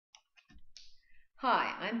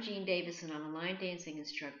Hi, I'm Jean Davis and I'm a line dancing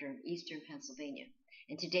instructor in Eastern Pennsylvania.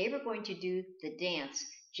 And today we're going to do the dance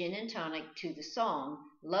Gin Tonic to the song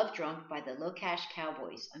Love Drunk by the Low Cash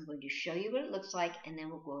Cowboys. I'm going to show you what it looks like and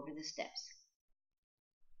then we'll go over the steps.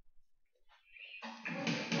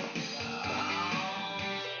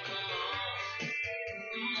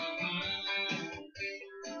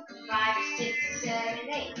 5, 6, 7,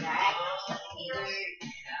 8. Diagonals with the heels.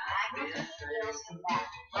 Diagonals with the heels. Come back.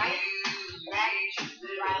 Right, left,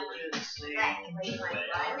 right, left. Wait,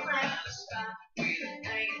 right, left.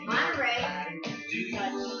 Monterey.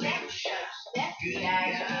 Touch, step,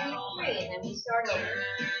 diagonal, 3. And then we start over.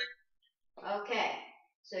 Okay,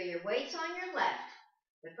 so your weight's on your left.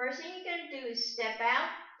 The first thing you're going to do is step out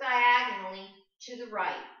diagonally to the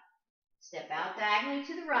right. Step out diagonally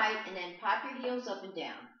to the right and then pop your heels up and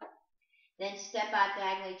down. Then step out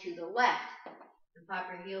diagonally to the left and pop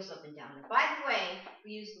your heels up and down. And by the way,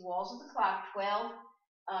 we use the walls of the clock, 12,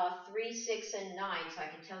 3, 6, and 9, so I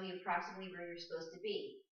can tell you approximately where you're supposed to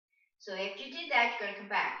be. So after you did that, you're going to come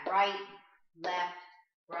back. Right, left,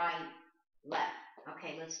 right, left.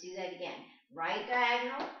 Okay, let's do that again. Right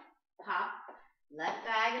diagonal, pop, left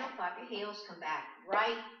diagonal, pop your heels, come back.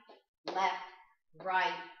 Right, left,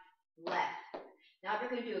 right, left. Now we're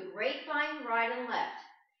going to do a grapevine, right and left.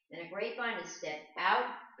 Then a grapevine is step out,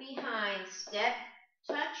 behind, step,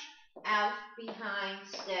 touch, out, behind,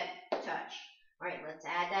 step, touch. All right, let's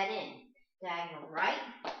add that in. Diagonal right,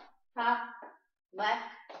 pop, left,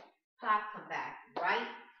 pop, come back. Right,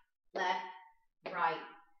 left,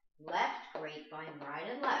 grapevine, right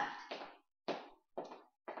and left.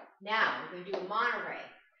 Now we're going to do a Monterey.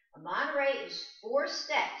 A Monterey is 4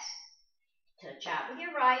 steps. Touch out with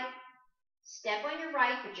your right, step on your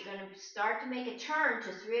right, but you're going to start to make a turn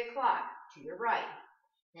to 3 o'clock to your right.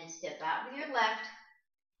 Then step out with your left,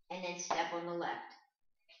 and then step on the left.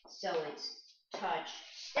 So it's touch,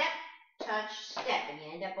 step, and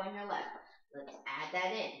you end up on your left. Let's add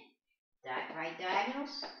that in. Right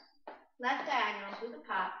diagonals, left diagonals with a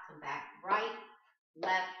pop, come back. Right,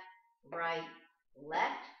 left,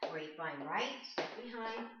 grapevine right, step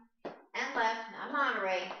behind, and left. Now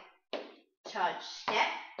Monterey. Touch, step,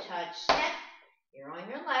 you're on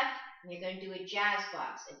your left, and you're going to do a jazz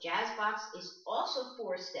box. A jazz box is also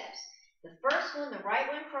 4 steps. The first one, the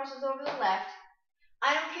right one, crosses over the left.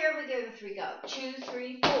 I don't care if we go to 3 go. 2,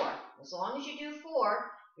 3, 4. As long as you do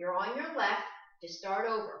 4, you're on your left to start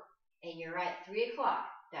over. And you're at 3 o'clock.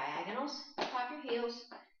 Diagonals, pop your heels.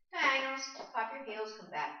 Diagonals, pop your heels, come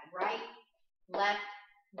back. Right, left,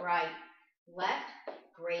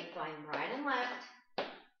 grapevine, right and left.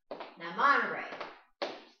 Now Monterey,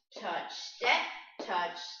 touch, step,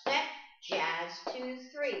 jazz, 2,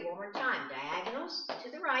 3. One more time. Diagonals to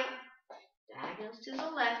the right, diagonals to the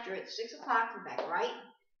left. You're at 6 o'clock. Come back. Right,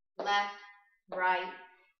 left,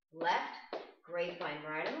 grapevine,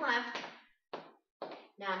 right and left.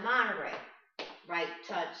 Now Monterey, right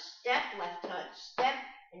touch, step, left touch, step,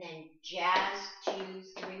 and then jazz, 2,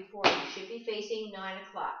 3, 4. You should be facing 9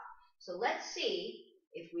 o'clock. So let's see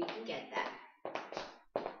if we can get that.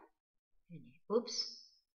 Oops.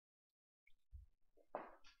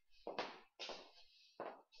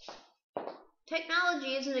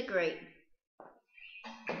 Technology, isn't it great?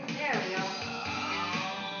 There we go.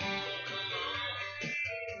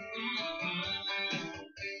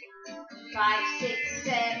 Five, 6,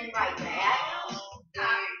 7, right diagonals,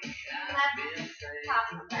 top, left, top,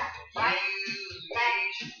 and back. Right,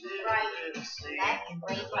 left,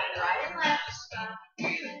 grapevine, right and left.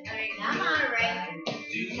 Now Monterey,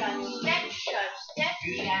 touch, step,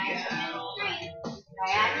 jazz, 2, 3.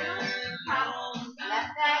 Diagonals, top,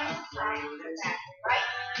 left diagonal, top, and back. Right,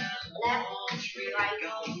 left,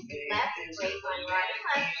 grapevine, right and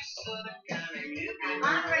left. Now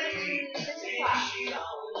Monterey to 6 o'clock.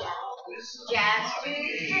 Jazz, 2, 3.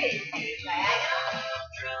 Diagonal,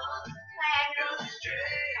 come back.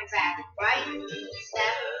 Right,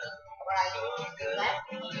 step, left,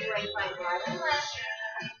 grapevine, right and left.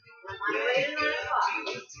 Now Monterey to 9 o'clock.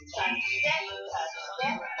 Touch, step, jazz, 2, 3.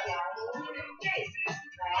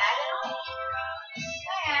 Diagonal,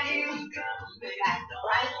 back. Right,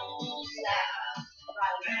 left,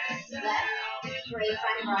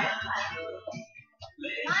 grapevine, right and left.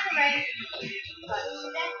 Monterey,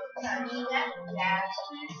 touch, step, jazz, 2,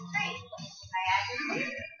 3.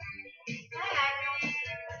 Diagonal,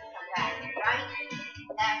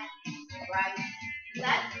 come back. Right,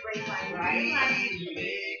 left, grapevine, right and left.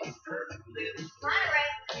 Monterey,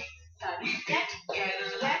 touch, step,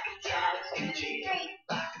 jazz, 2, 3.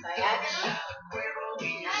 Diagonal,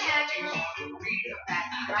 back.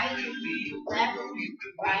 Right, left,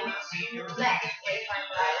 grapevine,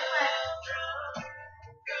 right and left.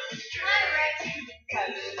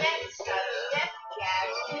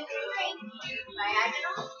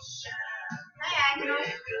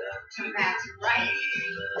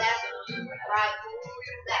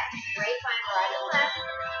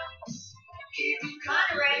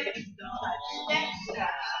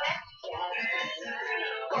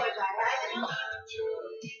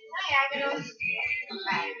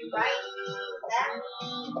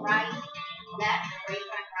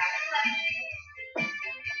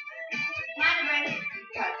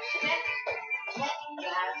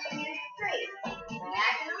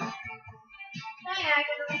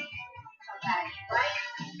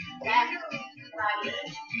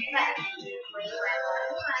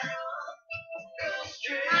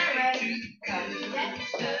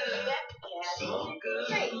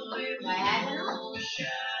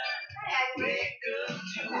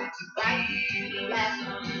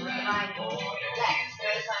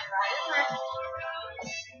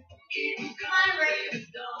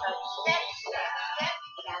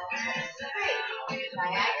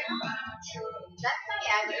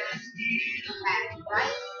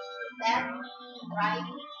 right,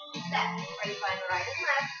 step. Ready, find the right and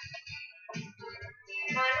left.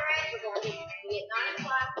 Moderate, we're going to get on a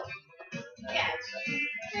clock. Yes.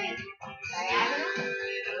 Straight. Diagonal.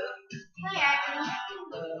 Diagonal.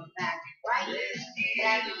 Back, right, left,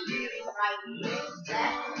 right, left.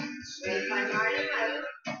 Ready, find the right and left.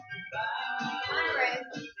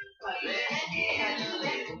 Moderate.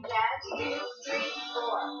 Jazz, 2, 3, 4.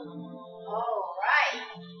 All right.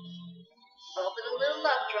 Open a little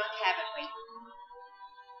love drunk, haven't we?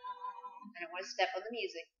 I don't want to step on the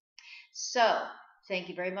music. So, thank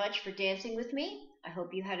you very much for dancing with me. I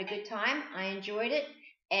hope you had a good time. I enjoyed it.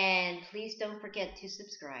 And please don't forget to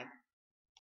subscribe.